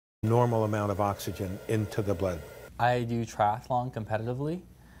normal amount of oxygen into the blood? I do triathlon competitively,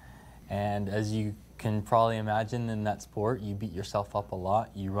 and as you can probably imagine, in that sport, you beat yourself up a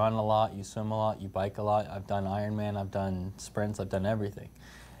lot. You run a lot, you swim a lot, you bike a lot. I've done Ironman, I've done sprints, I've done everything.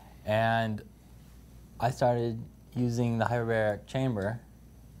 And I started using the hyperbaric chamber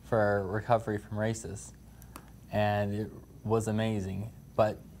for recovery from races, and it was amazing.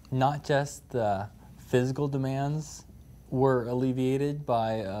 But not just the physical demands were alleviated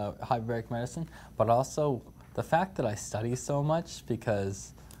by hyperbaric medicine, but also the fact that I study so much,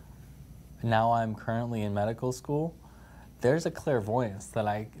 because now I'm currently in medical school. There's a clairvoyance that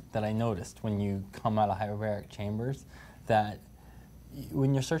I noticed when you come out of hyperbaric chambers, that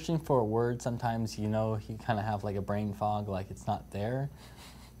when you're searching for a word, sometimes you kind of have like a brain fog, like it's not there.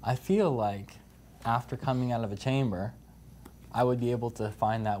 I feel like after coming out of a chamber, I would be able to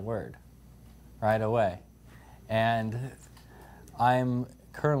find that word right away. And I'm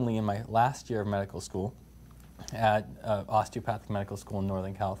currently in my last year of medical school at osteopathic medical school in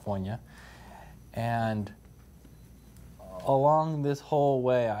Northern California. And along this whole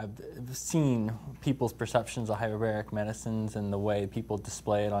way, I've seen people's perceptions of hyperbaric medicines and the way people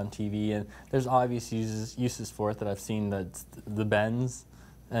display it on TV. And there's obvious uses for it that I've seen, that the bends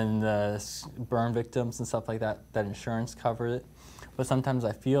and the burn victims and stuff like that, that insurance covered it. But sometimes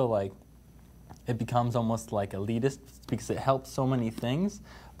I feel like it becomes almost like elitist, because it helps so many things,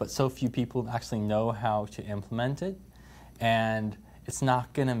 but so few people actually know how to implement it. And it's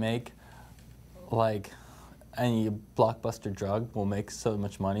not going to make, like, any blockbuster drug will make so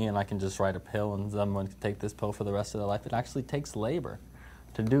much money and I can just write a pill and someone can take this pill for the rest of their life. It actually takes labor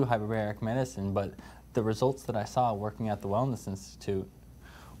to do hyperbaric medicine, but the results that I saw working at the Wellness Institute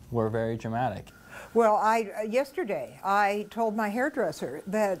were very dramatic. Well, yesterday I told my hairdresser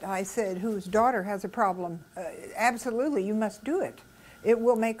that, I said, whose daughter has a problem, absolutely, you must do it. It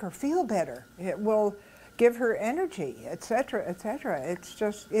will make her feel better. It will give her energy, etc., etc. It's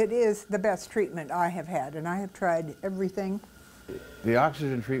just, it is the best treatment I have had, and I have tried everything. The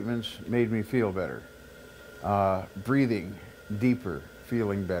oxygen treatments made me feel better. Breathing deeper,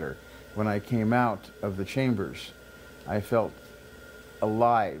 feeling better. When I came out of the chambers, I felt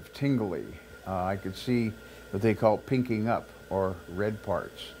alive, tingly. I could see what they call pinking up, or red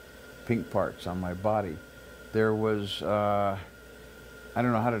parts, pink parts on my body. There was, I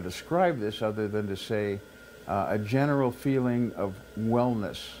don't know how to describe this other than to say, a general feeling of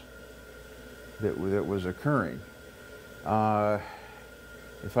wellness that was occurring.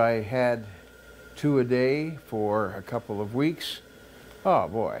 If I had 2 a day for a couple of weeks, oh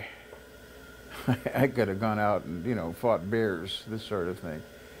boy, I could have gone out and, fought bears, this sort of thing.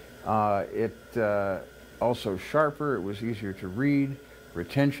 Also sharper, it was easier to read,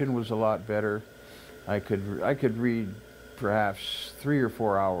 retention was a lot better. I could read perhaps 3 or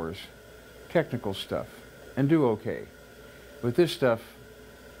 4 hours, technical stuff, and do okay. With this stuff,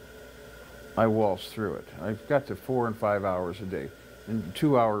 I waltzed through it. I've got to 4 and 5 hours a day in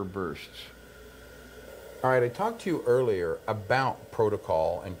 2-hour bursts. All right, I talked to you earlier about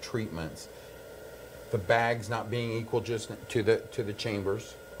protocol and treatments. The bags not being equal just to the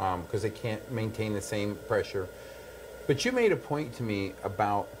chambers, because they can't maintain the same pressure. But you made a point to me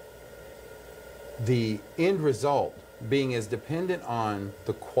about the end result being as dependent on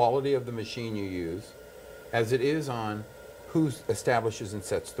the quality of the machine you use as it is on who establishes and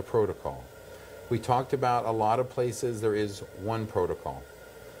sets the protocol. We talked about a lot of places there is one protocol.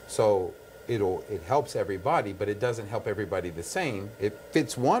 So it helps everybody, but it doesn't help everybody the same. It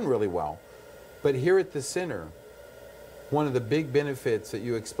fits one really well. But here at the center, one of the big benefits that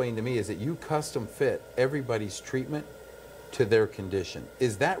you explained to me is that you custom fit everybody's treatment to their condition.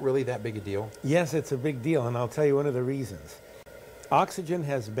 Is that really that big a deal? Yes, it's a big deal, and I'll tell you one of the reasons. Oxygen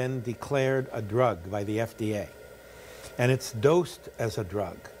has been declared a drug by the FDA, and it's dosed as a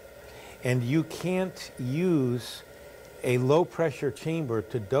drug. And you can't use a low-pressure chamber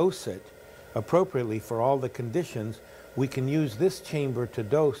to dose it appropriately for all the conditions. We can use this chamber to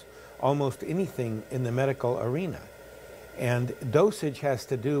dose almost anything in the medical arena. And dosage has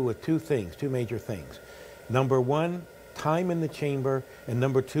to do with two major things. Number one, time in the chamber, and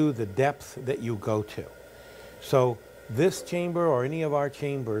number two, the depth that you go to. So this chamber or any of our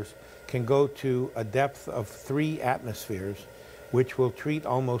chambers can go to a depth of 3 atmospheres, which will treat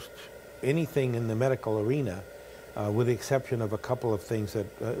almost anything in the medical arena, with the exception of a couple of things that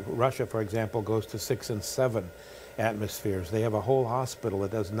Russia, for example, goes to 6 and 7 atmospheres. They have a whole hospital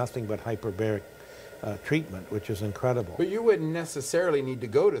that does nothing but hyperbaric treatment, which is incredible. But you wouldn't necessarily need to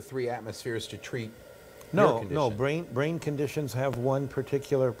go to 3 atmospheres to treat No, condition? no. Brain conditions have one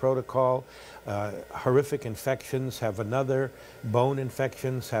particular protocol. Horrific infections have another. Bone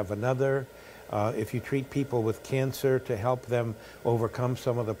infections have another. If you treat people with cancer to help them overcome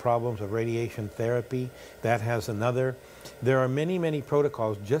some of the problems of radiation therapy, that has another. There are many, many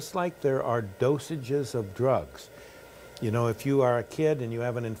protocols, just like there are dosages of drugs. You know, if you are a kid and you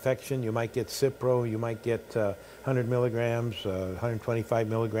have an infection, you might get Cipro, you might get 100 milligrams, 125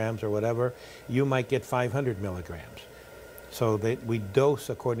 milligrams or whatever. You might get 500 milligrams. So we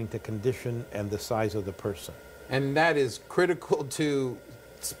dose according to condition and the size of the person. And that is critical to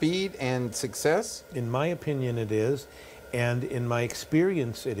speed and success? In my opinion, it is. And in my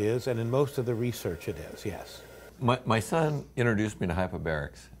experience, it is. And in most of the research, it is, yes. My son introduced me to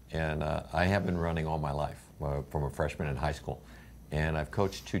Hyperbarics, and I have been running all my life. From a freshman in high school. And I've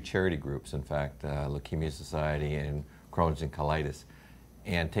coached 2 charity groups, in fact, Leukemia Society and Crohn's and Colitis,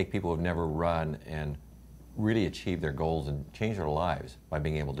 and take people who've never run and really achieve their goals and change their lives by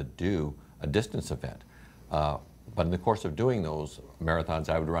being able to do a distance event. But in the course of doing those marathons,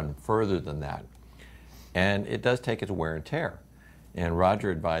 I would run further than that. And it does take its wear and tear. And Roger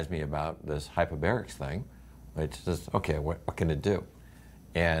advised me about this Hyperbarics thing. It's just, okay, what can it do?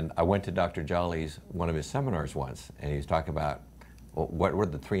 And I went to Dr. Jolly's, one of his seminars once, and he was talking about, well, what are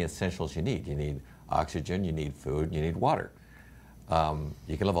the 3 essentials you need? You need oxygen, you need food, you need water.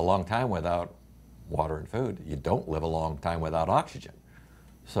 You can live a long time without water and food. You don't live a long time without oxygen.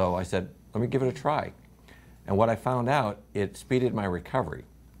 So I said, let me give it a try. And what I found out, it speeded my recovery.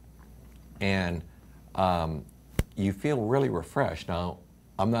 And you feel really refreshed. Now,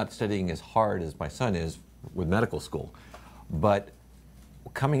 I'm not studying as hard as my son is with medical school, but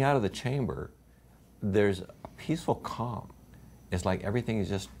coming out of the chamber, there's a peaceful calm. It's like everything is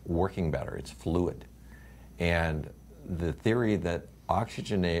just working better. It's fluid. And the theory that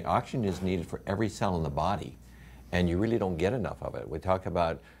oxygen is needed for every cell in the body, and you really don't get enough of it. We talk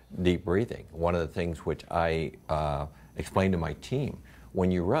about deep breathing. One of the things which I explain to my team,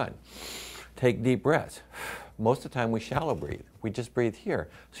 when you run, take deep breaths. Most of the time we shallow breathe. We just breathe here.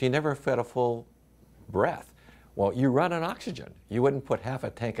 So you never fed a full breath. Well, you run on oxygen. You wouldn't put half a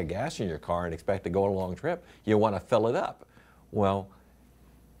tank of gas in your car and expect to go on a long trip. You want to fill it up. Well,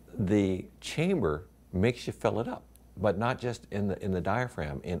 the chamber makes you fill it up, but not just in the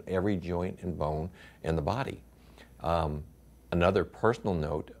diaphragm, in every joint and bone in the body. Another personal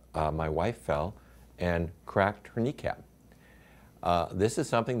note, my wife fell and cracked her kneecap. This is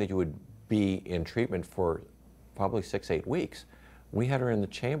something that you would be in treatment for probably 6-8 weeks. We had her in the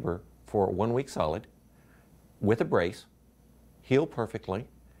chamber for 1 week solid, with a brace, healed perfectly,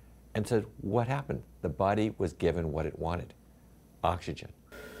 and said, what happened? The body was given what it wanted, oxygen.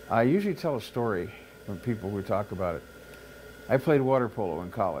 I usually tell a story when people who talk about it. I played water polo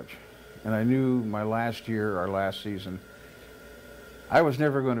in college, and I knew my last year, our last season, I was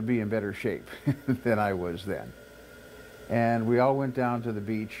never going to be in better shape than I was then. And we all went down to the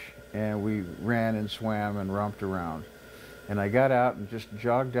beach, and we ran and swam and romped around. And I got out and just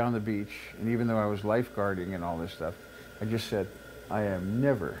jogged down the beach, and even though I was lifeguarding and all this stuff, I just said, I am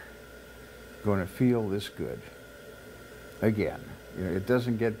never going to feel this good again. You know, it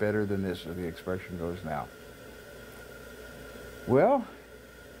doesn't get better than this, as the expression goes now. Well,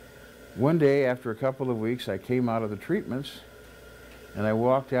 one day after a couple of weeks, I came out of the treatments, and I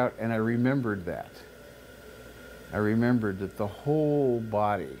walked out, and I remembered that. I remembered that the whole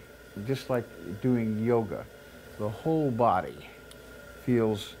body, just like doing yoga, the whole body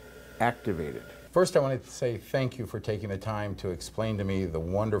feels activated. First, I wanted to say thank you for taking the time to explain to me the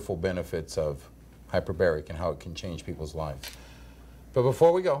wonderful benefits of Hyperbaric and how it can change people's lives. But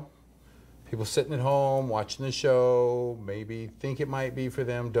before we go, people sitting at home, watching the show, maybe think it might be for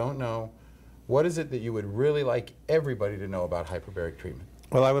them, don't know. What is it that you would really like everybody to know about hyperbaric treatment?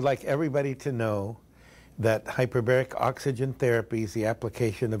 Well, I would like everybody to know that hyperbaric oxygen therapy is the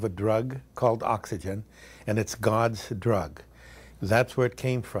application of a drug called oxygen, and it's God's drug. That's where it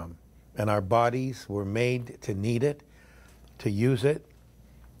came from. And our bodies were made to need it, to use it.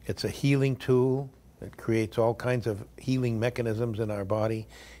 It's a healing tool. It creates all kinds of healing mechanisms in our body.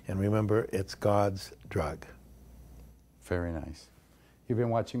 And remember, it's God's drug. Very nice. You've been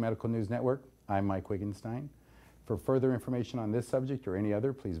watching Medical News Network. I'm Mike Wittgenstein. For further information on this subject or any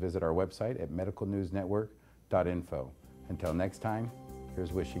other, please visit our website at medicalnewsnetwork.info. Until next time,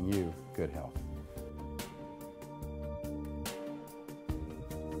 here's wishing you good health.